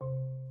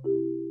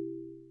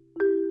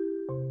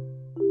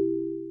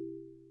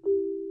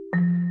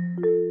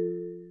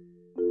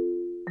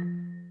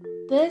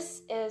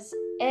this is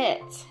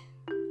it.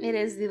 It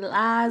is the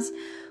last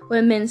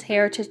Women's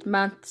Heritage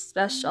Month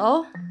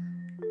special,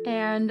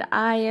 and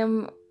I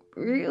am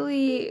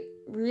really,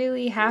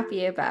 really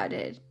happy about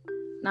it.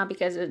 Not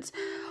because it's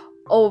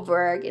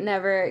over. I can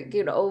never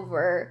get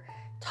over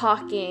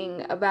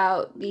talking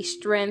about the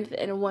strength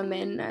in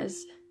women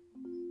as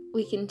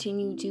we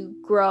continue to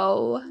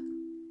grow.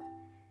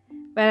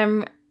 But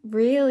I'm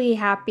really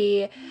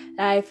happy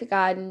that I've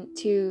gotten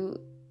to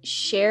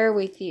share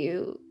with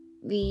you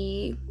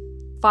the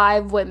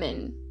 5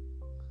 women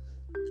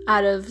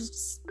out of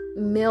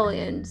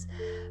millions,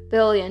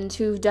 billions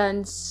who've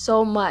done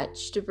so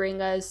much to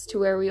bring us to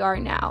where we are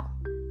now.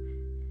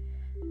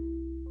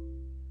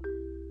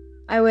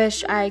 I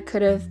wish I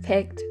could have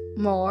picked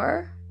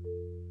more,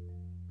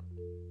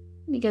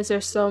 because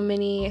there's so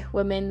many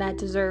women that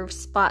deserve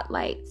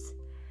spotlights.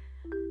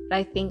 But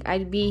I think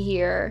I'd be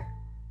here.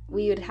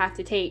 We would have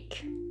to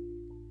take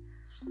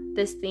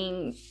this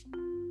thing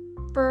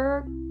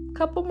for a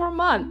couple more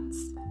months.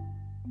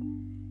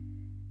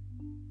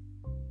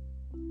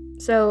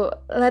 So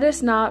let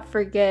us not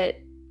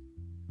forget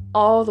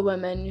all the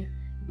women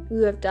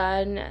who have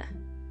done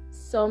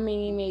so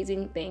many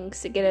amazing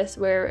things to get us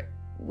where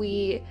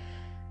we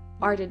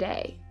are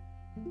today.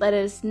 Let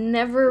us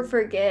never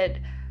forget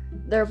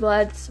their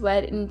blood,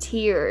 sweat, and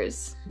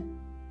tears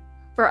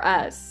for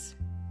us,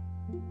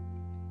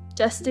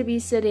 just to be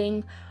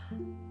sitting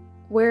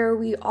where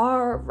we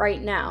are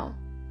right now.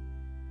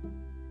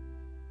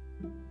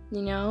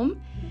 You know,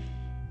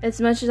 as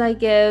much as I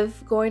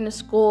give going to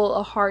school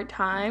a hard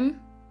time,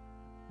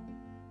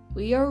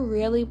 we are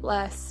really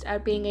blessed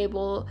at being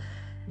able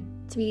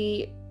to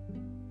be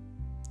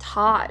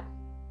taught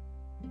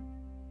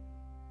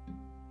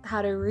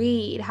how to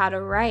read, how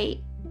to write,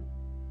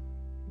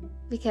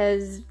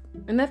 because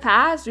in the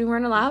past we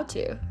weren't allowed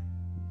to.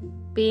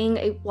 Being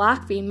a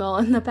Black female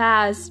in the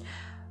past,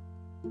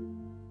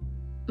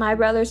 my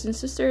brothers and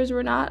sisters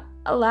were not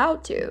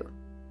allowed to.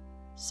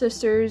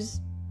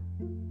 Sisters,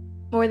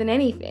 more than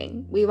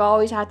anything, we've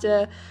always had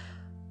to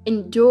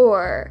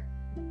endure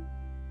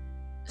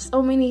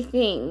so many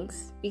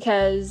things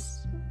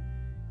because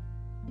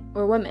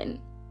we're women.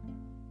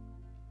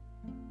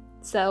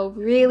 So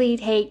really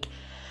take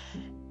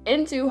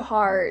into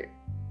heart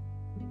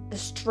the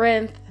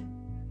strength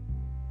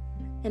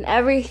and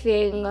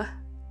everything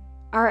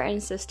our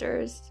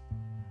ancestors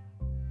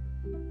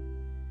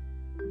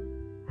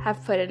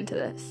have put into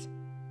this.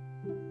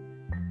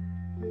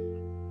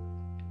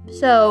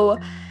 So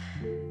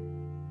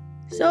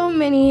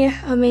many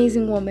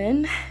amazing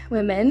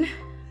women.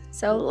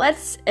 So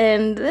let's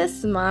end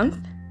this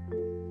month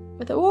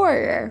with a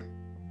warrior.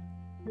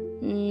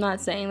 I'm not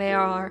saying they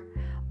all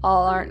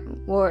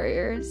aren't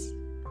warriors.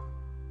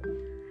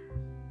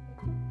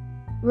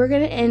 We're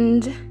going to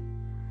end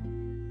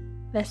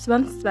this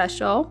month's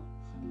special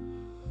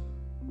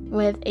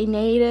with a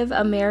Native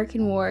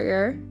American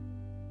warrior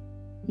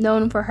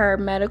known for her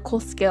medical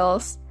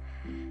skills,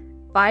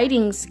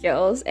 fighting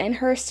skills, and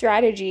her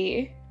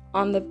strategy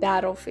on the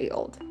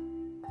battlefield.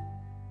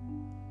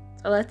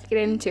 So let's get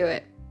into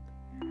it.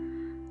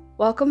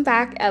 Welcome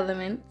back,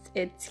 Elements.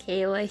 It's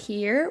Kayla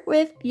here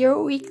with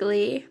your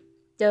weekly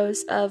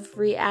dose of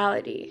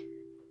reality.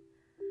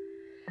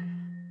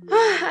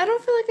 I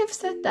don't feel like I've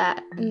said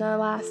that in the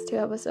last 2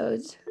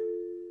 episodes.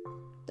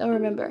 Don't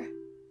remember.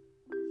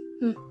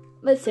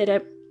 Let's hit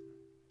it.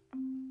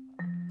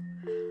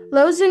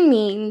 Losing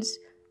means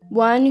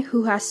one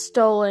who has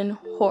stolen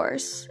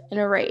horse in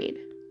a raid.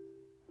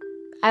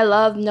 I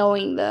love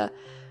knowing the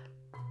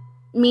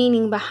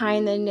meaning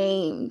behind the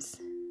names.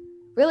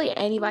 Really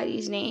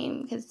anybody's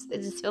name, because I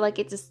just feel like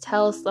it just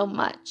tells so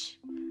much.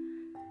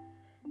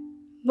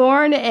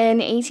 Born in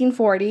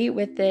 1840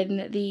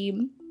 within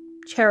the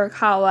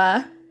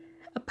Chiricahua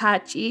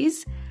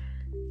Apaches,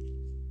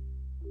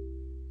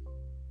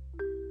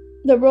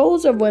 the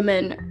roles of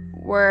women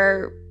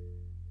were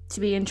to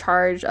be in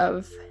charge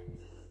of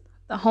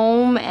the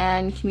home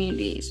and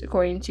communities,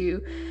 according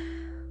to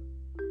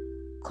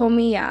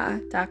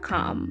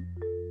Comia.com.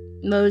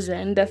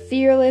 Mosin, the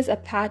fearless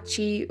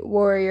Apache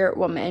warrior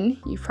woman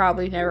you've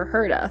probably never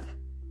heard of.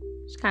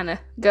 Which kind of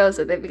goes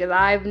with it because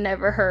I've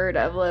never heard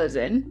of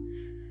Mosin.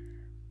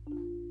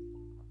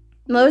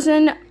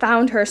 Mosin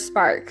found her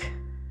spark,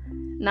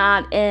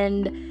 not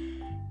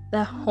in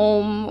the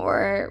home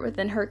or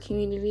within her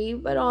community,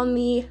 but on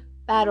the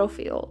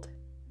battlefield,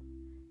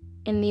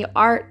 in the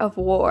art of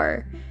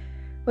war,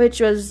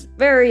 which was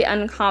very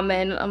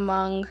uncommon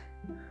among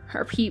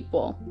her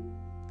people.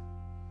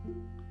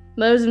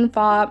 Mosin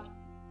fought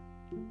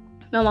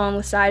along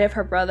the side of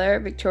her brother,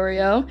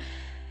 Victorio,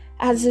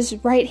 as his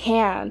right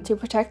hand to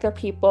protect their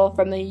people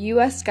from the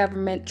U.S.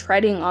 government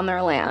treading on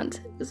their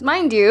land. Because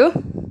mind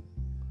you,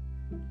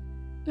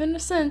 in a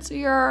sense,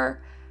 we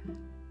are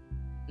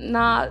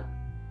not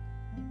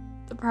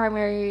the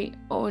primary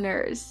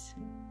owners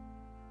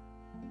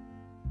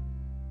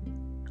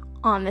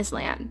on this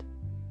land.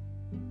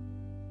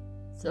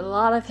 There's a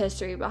lot of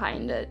history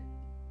behind it.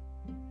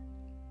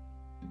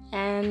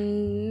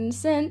 And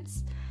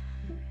since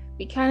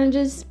we kind of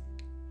just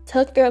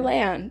took their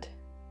land.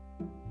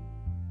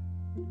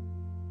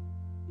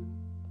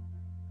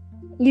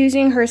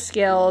 Using her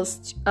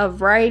skills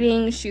of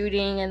writing,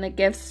 shooting, and the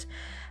gifts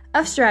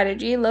of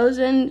strategy,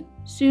 Losyn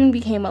soon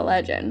became a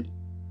legend.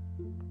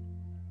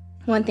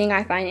 One thing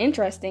I find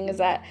interesting is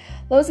that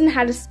Losyn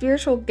had a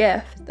spiritual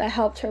gift that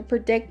helped her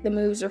predict the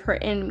moves of her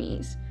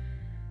enemies.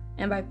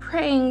 And by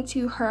praying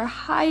to her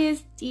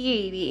highest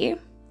deity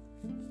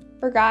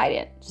for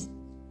guidance.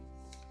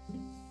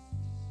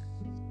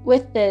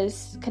 With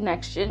this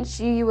connection,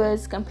 she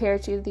was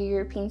compared to the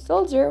European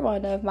soldier,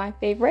 one of my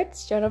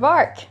favorites, Joan of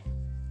Arc.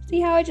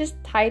 See how I just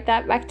tied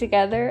that back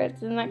together?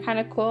 Isn't that kind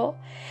of cool?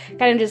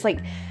 Kind of just like,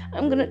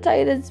 I'm going to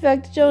tie this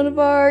back to Joan of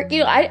Arc.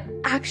 I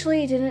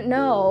actually didn't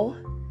know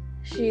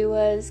she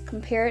was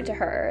compared to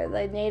her,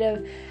 the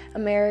Native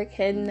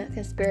American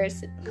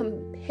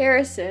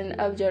comparison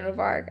of Joan of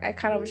Arc. I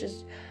kind of was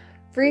just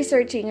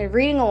researching and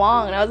reading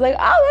along, and I was like,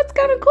 oh, that's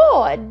kind of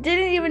cool. I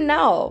didn't even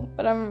know,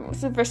 but I'm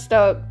super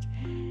stoked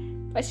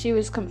that she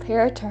was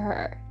compared to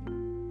her.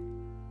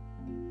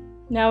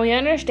 Now we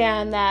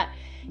understand that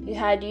you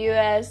had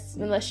U.S.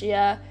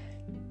 militia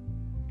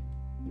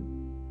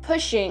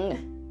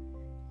pushing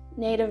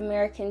Native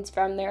Americans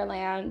from their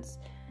lands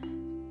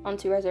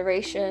onto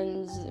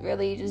reservations,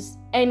 really just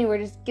anywhere,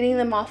 just getting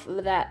them off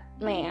of that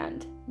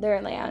land,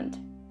 their land.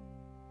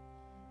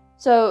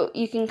 So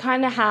you can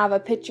kind of have a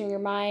picture in your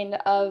mind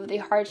of the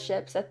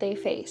hardships that they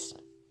faced.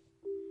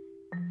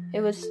 It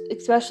was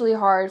especially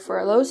hard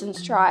for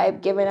Losyn's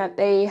tribe, given that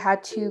they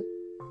had to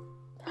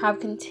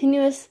have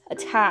continuous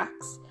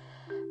attacks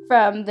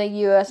from the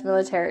U.S.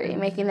 military,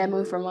 making them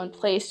move from one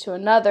place to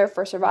another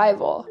for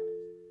survival.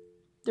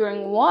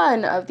 During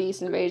one of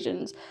these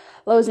invasions,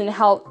 Losyn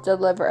helped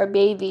deliver a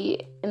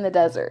baby in the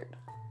desert.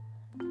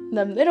 In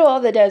the middle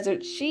of the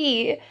desert,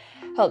 she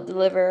helped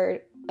deliver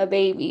a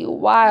baby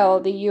while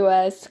the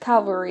U.S.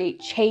 cavalry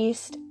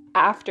chased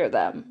after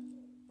them.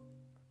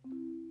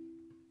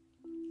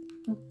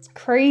 It's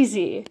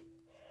crazy.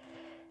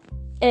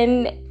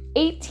 In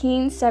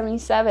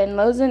 1877,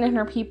 Losyn and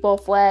her people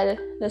fled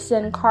the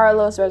San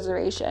Carlos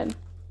Reservation,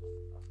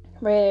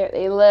 where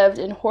they lived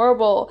in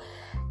horrible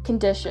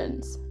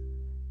conditions.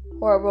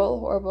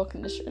 Horrible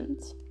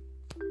conditions.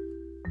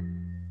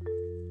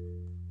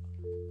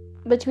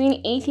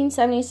 Between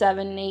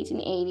 1877 and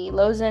 1880,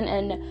 Losyn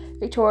and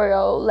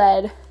Vittorio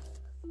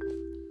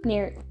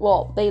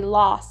they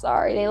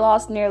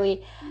lost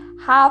nearly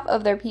half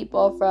of their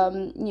people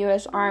from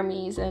U.S.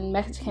 armies and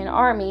Mexican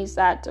armies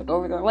that took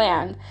over their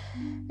land,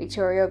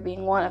 Vittorio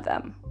being one of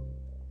them.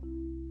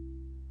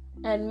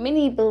 And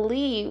many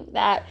believe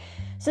that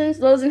since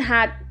Losyn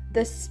had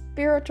the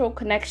spiritual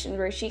connection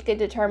where she could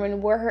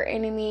determine where her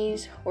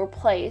enemies were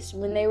placed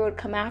when they would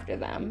come after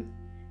them,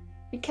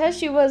 because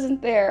she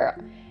wasn't there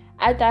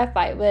at that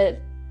fight with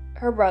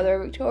her brother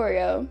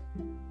Vittorio,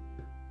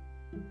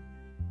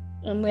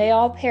 and they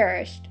all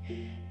perished,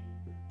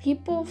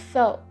 people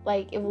felt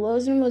like if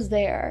Losyn was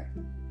there,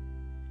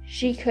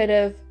 she could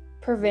have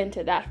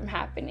prevented that from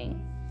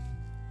happening.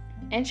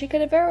 And she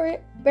could have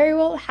very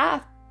well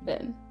have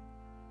been.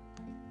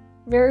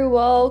 Very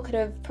well could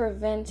have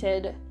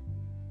prevented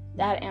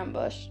that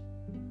ambush.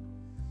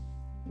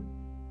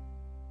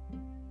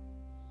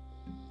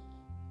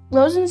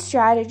 Losyn's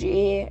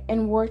strategy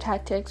and war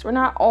tactics were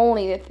not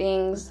only the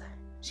things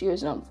she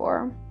was known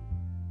for.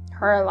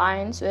 Her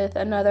alliance with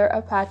another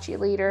Apache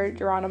leader,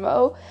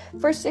 Geronimo,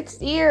 for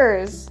 6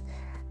 years,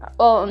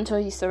 until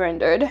he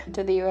surrendered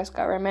to the U.S.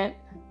 government.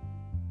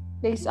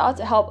 They sought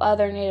to help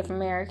other Native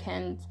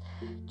Americans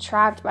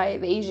trapped by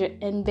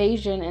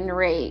invasion and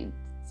raids.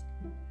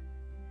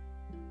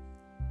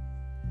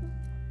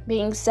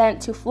 Being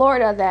sent to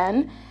Florida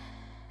then,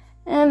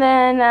 and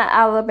then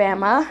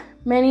Alabama,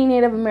 many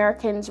Native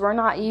Americans were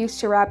not used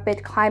to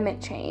rapid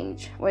climate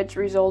change, which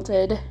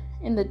resulted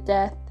in the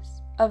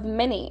deaths of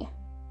many.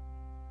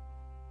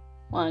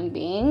 One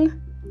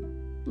being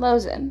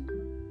Losyn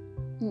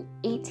in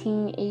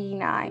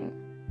 1889.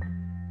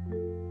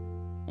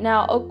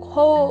 Now, a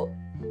quote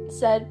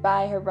said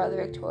by her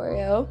brother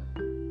Vittorio,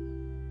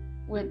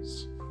 which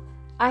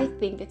I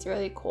think it's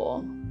really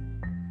cool,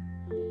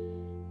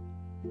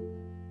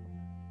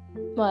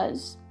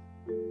 was,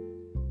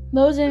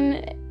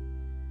 Losyn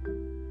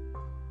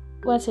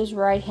was his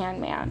right-hand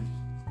man,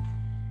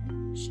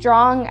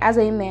 strong as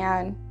a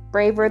man,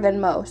 braver than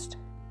most,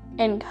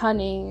 and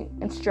cunning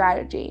in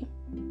strategy.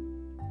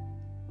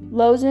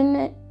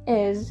 Losyn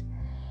is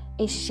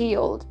a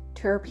shield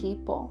to her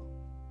people.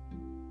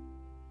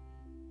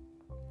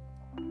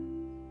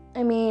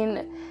 I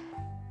mean,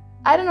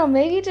 I don't know,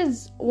 maybe it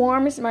just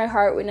warms my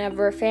heart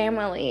whenever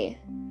family.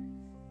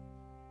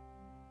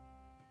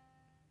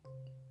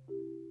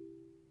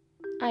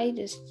 I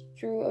just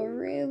drew a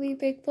really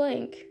big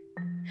blank.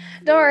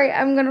 Don't worry,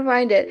 I'm gonna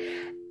find it.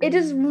 It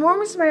just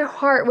warms my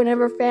heart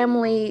whenever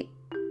family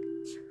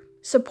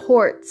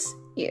supports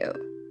you.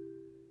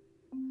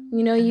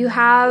 You know, you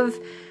have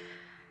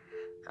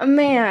a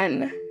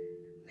man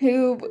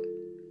who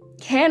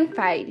can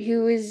fight,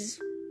 who is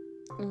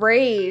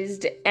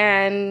raised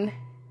and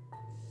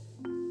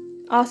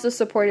Also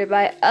supported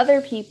by other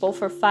people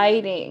for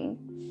fighting.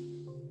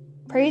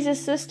 Praise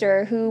his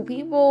sister, who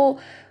people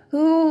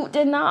who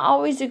did not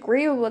always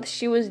agree with what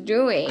she was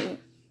doing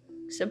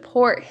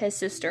support his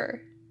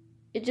sister.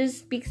 It just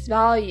speaks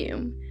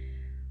volume.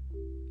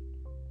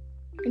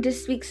 It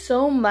just speaks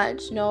so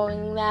much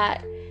knowing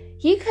that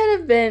he could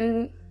have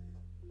been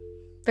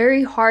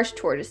very harsh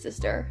toward his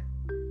sister,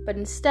 but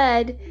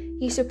instead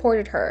he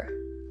supported her,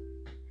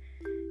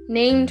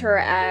 named her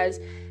as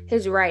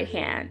his right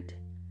hand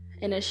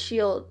and a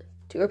shield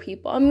to her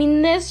people. I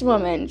mean, this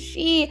woman,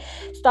 she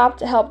stopped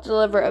to help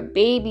deliver a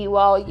baby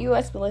while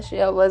U.S.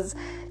 militia was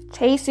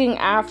chasing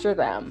after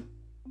them.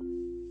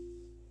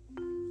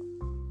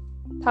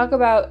 Talk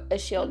about a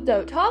shield.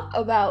 No, talk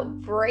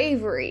about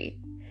bravery.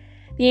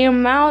 The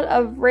amount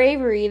of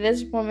bravery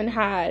this woman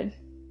had.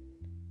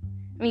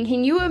 I mean,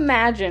 can you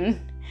imagine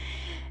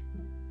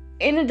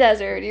in a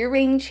desert, you're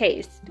being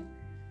chased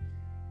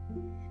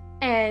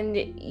and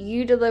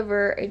you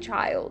deliver a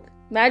child?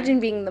 Imagine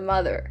being the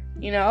mother,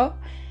 you know?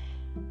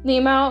 The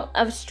amount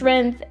of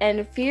strength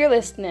and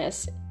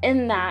fearlessness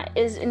in that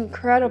is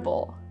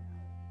incredible.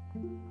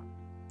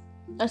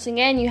 Once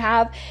again, you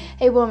have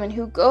a woman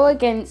who go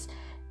against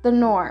the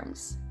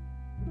norms,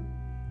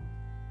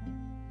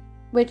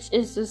 which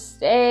is to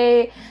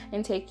stay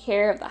and take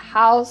care of the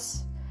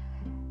house.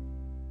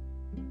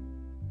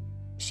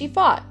 She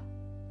fought.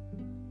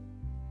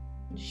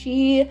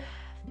 She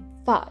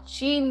fought.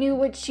 She knew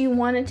what she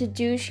wanted to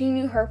do. She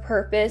knew her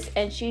purpose,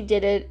 and she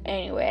did it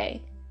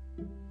anyway.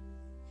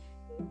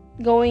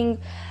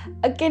 Going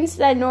against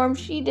that norm,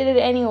 she did it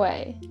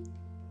anyway.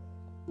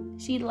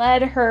 She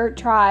led her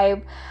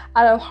tribe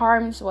out of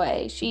harm's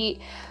way. She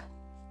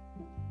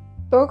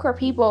broke her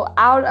people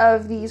out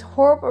of these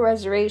horrible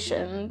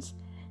reservations,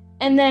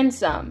 and then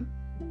some.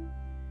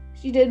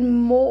 She did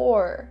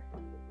more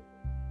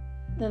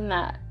than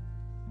that.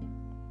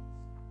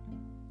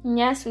 And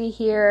yes, we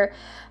hear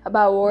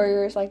about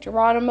warriors like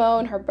Geronimo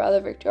and her brother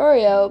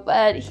Victorio,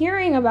 but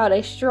hearing about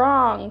a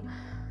strong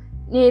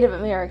Native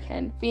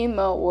American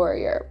female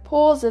warrior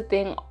pulls the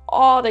thing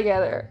all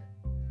together.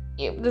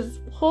 It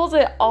just pulls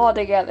it all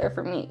together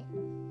for me.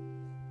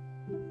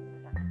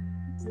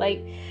 It's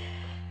like,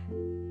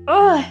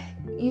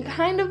 you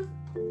kind of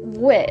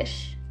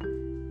wish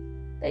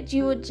that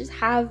you would just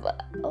have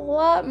a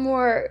lot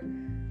more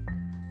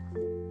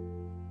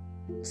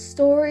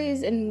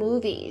stories and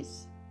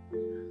movies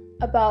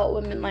about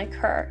women like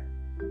her.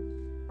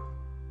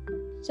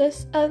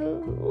 Just a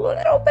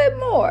little bit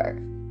more.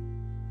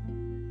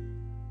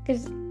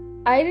 Because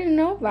I didn't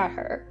know about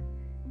her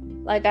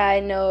like I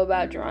know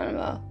about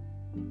Geronimo.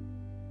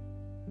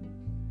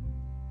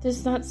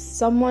 There's not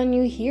someone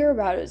you hear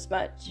about as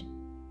much.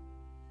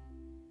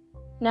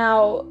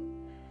 Now,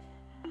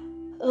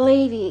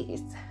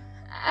 ladies,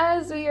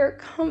 as we are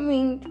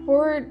coming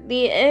toward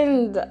the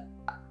end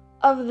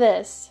of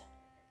this,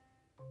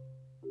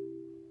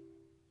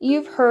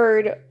 you've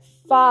heard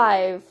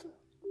 5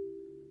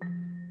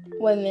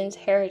 Women's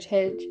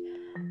Heritage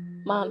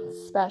Month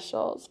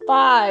specials.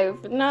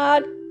 5,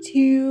 not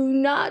 2,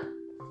 not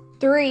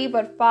 3,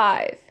 but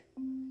 5.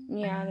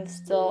 Yeah, that's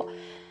still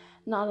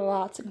not a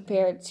lot to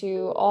compare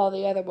to all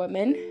the other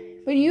women,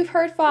 but you've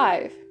heard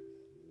 5.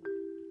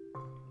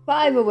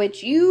 5 of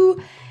which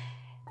you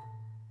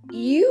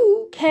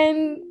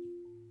can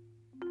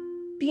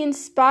be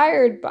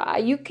inspired by,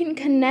 you can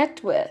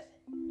connect with.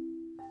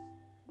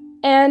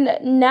 And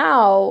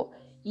now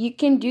you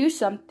can do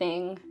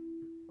something.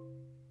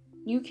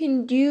 You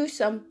can do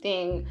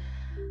something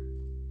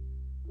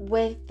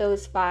with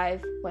those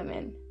 5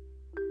 women.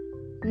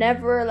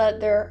 Never let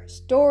their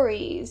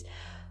stories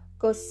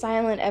go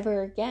silent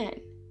ever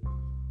again.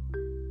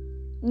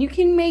 You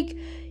can make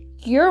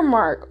your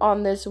mark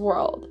on this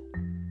world.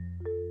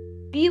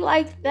 Be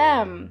like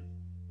them.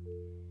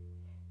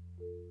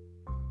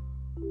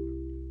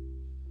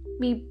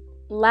 Be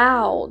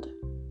loud.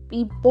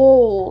 Be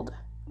bold.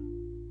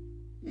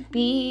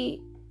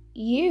 Be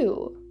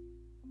you.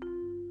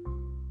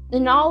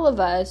 In all of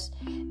us,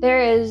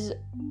 there is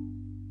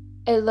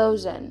a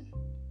Lozan,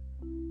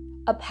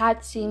 a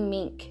Patsy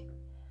Mink,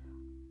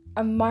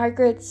 a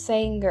Margaret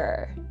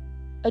Sanger,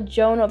 a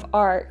Joan of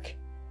Arc,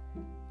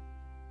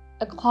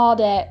 a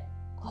Claudette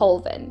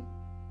Colvin.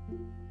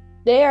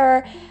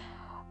 There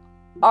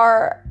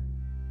are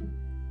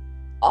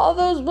all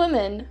those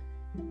women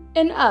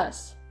in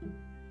us.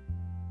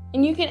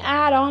 And you can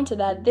add on to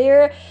that.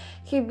 There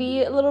could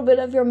be a little bit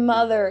of your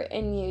mother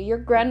in you, your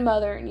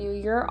grandmother in you,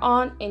 your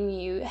aunt in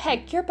you,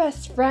 heck, your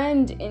best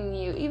friend in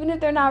you. Even if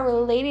they're not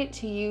related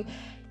to you,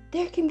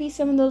 there can be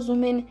some of those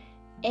women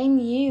in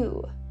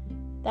you.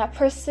 That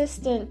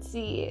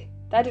persistency,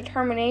 that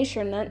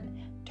determination,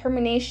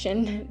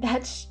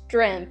 that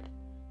strength,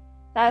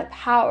 that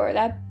power,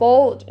 that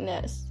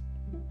boldness.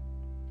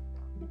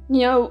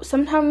 You know,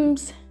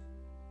 sometimes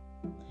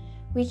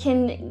we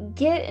can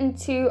get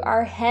into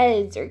our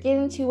heads or get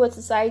into what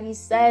society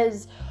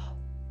says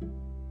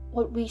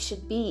what we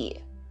should be.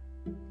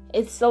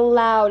 It's so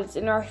loud, it's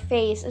in our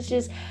face, it's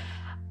just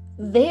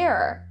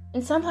there.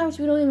 And sometimes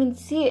we don't even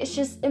see it. It's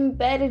just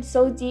embedded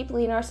so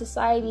deeply in our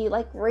society,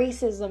 like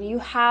racism. You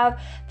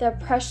have the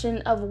oppression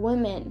of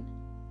women.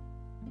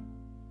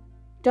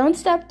 Don't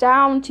step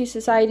down to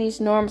society's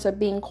norms of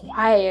being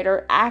quiet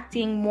or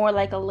acting more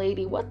like a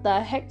lady. What the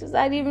heck does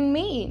that even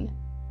mean?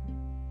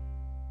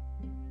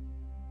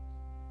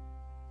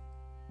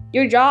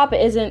 Your job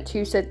isn't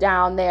to sit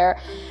down there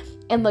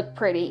and look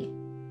pretty,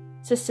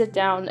 to sit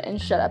down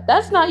and shut up.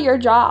 That's not your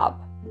job.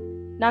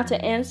 Not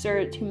to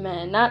answer to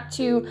men, not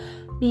to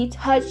be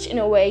touched in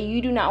a way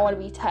you do not want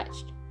to be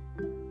touched.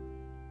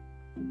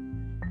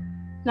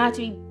 Not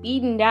to be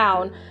beaten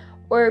down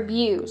or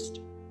abused.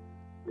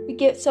 We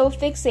get so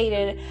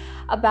fixated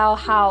about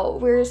how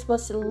we're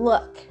supposed to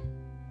look.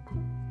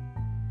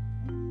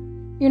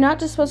 You're not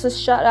just supposed to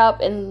shut up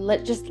and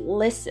just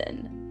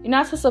listen. You're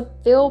not supposed to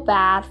feel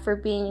bad for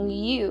being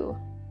you.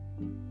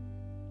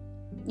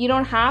 You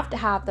don't have to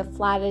have the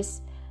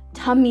flattest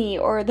tummy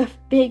or the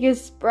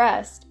biggest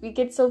breast. We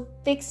get so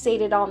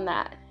fixated on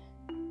that.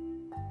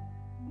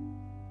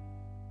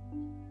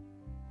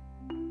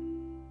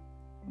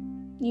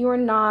 You are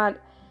not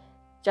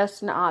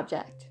just an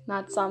object,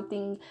 not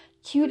something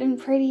cute and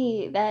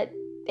pretty that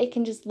they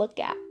can just look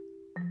at.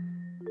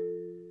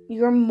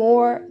 You're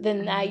more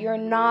than that. You're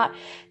not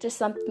just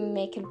something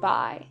they can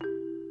buy.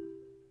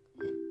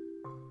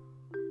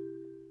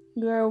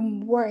 You're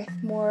worth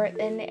more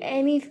than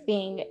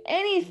anything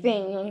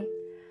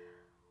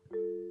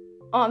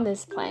on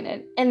this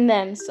planet, and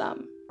then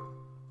some.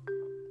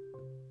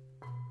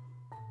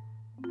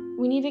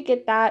 We need to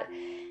get that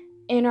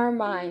in our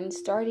minds,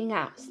 starting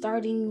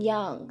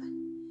young.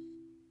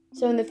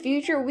 So in the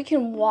future, we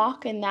can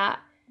walk in that,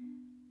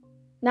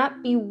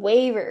 not be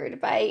wavered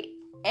by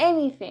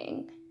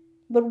anything,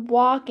 but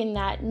walk in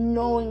that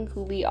knowing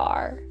who we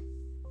are.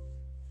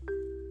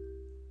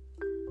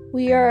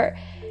 We are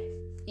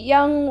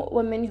young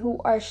women who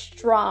are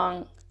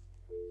strong,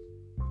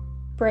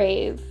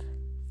 brave,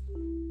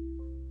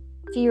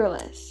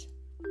 fearless.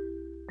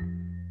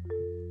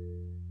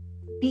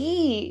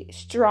 Be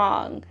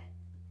strong,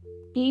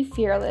 be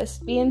fearless,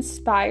 be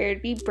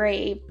inspired, be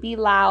brave, be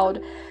loud,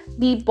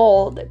 be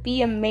bold,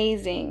 be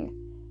amazing.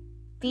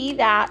 Be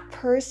that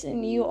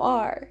person you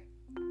are.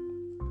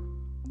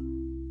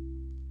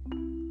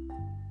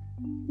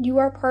 You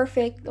are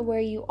perfect the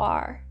way you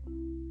are.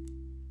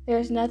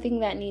 There's nothing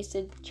that needs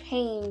to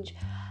change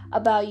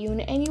about you,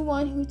 and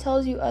anyone who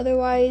tells you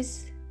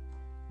otherwise,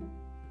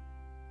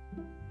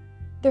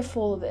 they're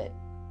full of it.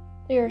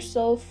 They are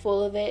so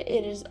full of it.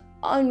 It is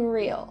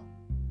unreal.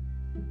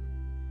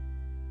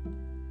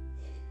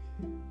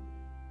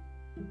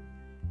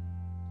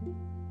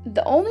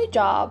 The only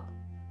job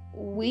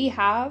we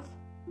have,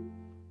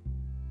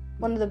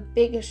 one of the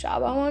biggest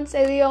jobs, I won't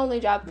say the only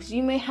job, because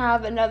you may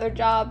have another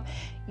job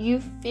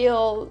you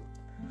feel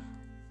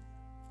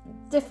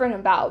different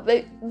about,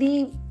 but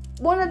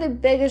one of the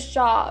biggest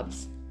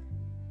jobs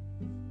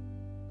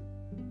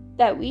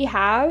that we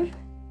have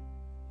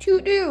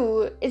to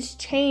do is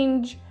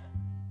change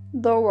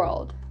the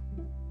world,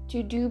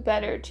 to do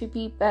better, to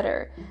be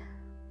better,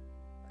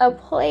 a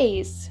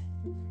place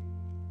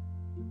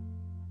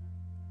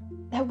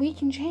that we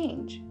can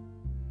change.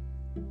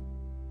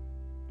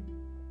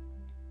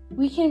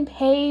 We can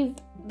pave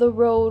the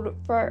road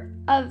for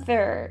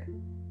other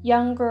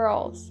young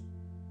girls.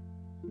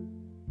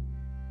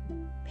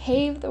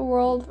 Pave the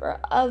world for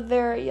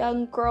other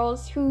young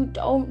girls who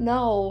don't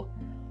know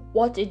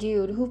what to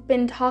do, who've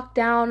been talked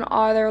down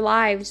all their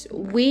lives.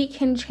 We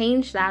can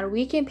change that.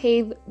 We can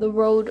pave the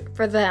road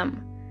for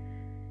them.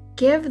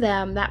 Give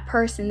them that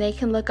person they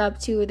can look up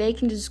to. They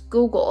can just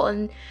Google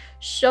and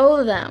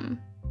show them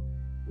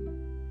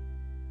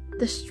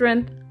the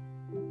strength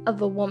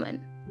of a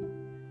woman.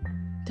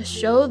 To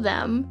show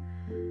them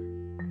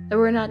that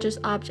we're not just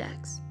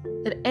objects.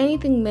 That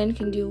anything men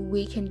can do,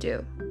 we can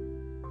do.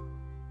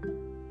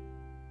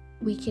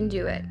 We can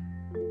do it.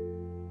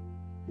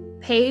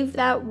 Pave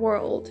that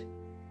world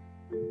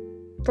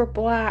for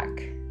Black,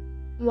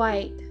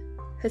 white,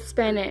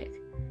 Hispanic,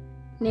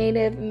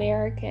 Native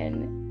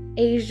American,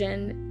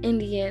 Asian,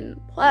 Indian,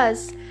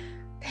 plus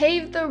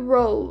pave the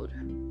road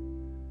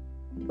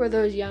for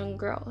those young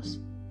girls.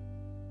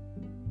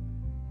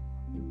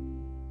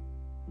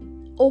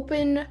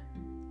 Open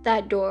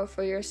that door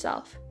for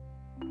yourself.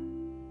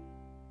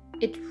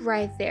 It's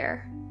right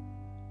there.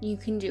 You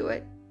can do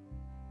it.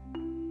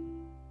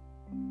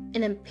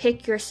 And then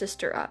pick your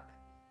sister up.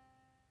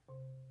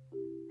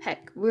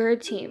 Heck, we're a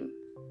team.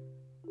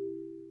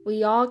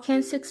 We all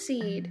can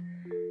succeed,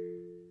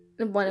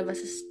 and one of us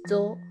is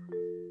still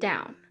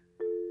down.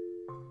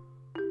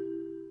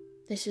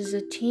 This is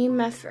a team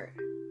effort.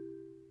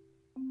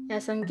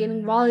 Yes, I'm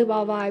getting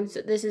volleyball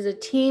vibes. This is a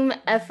team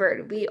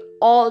effort. We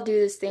all do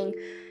this thing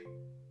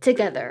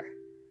together.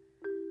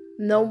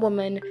 No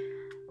woman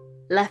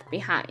left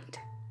behind.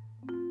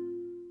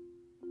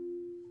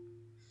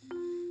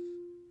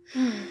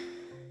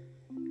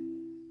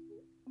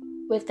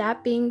 With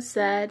that being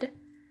said,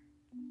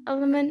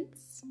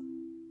 elements,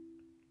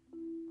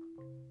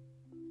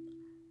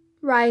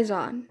 rise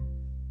on.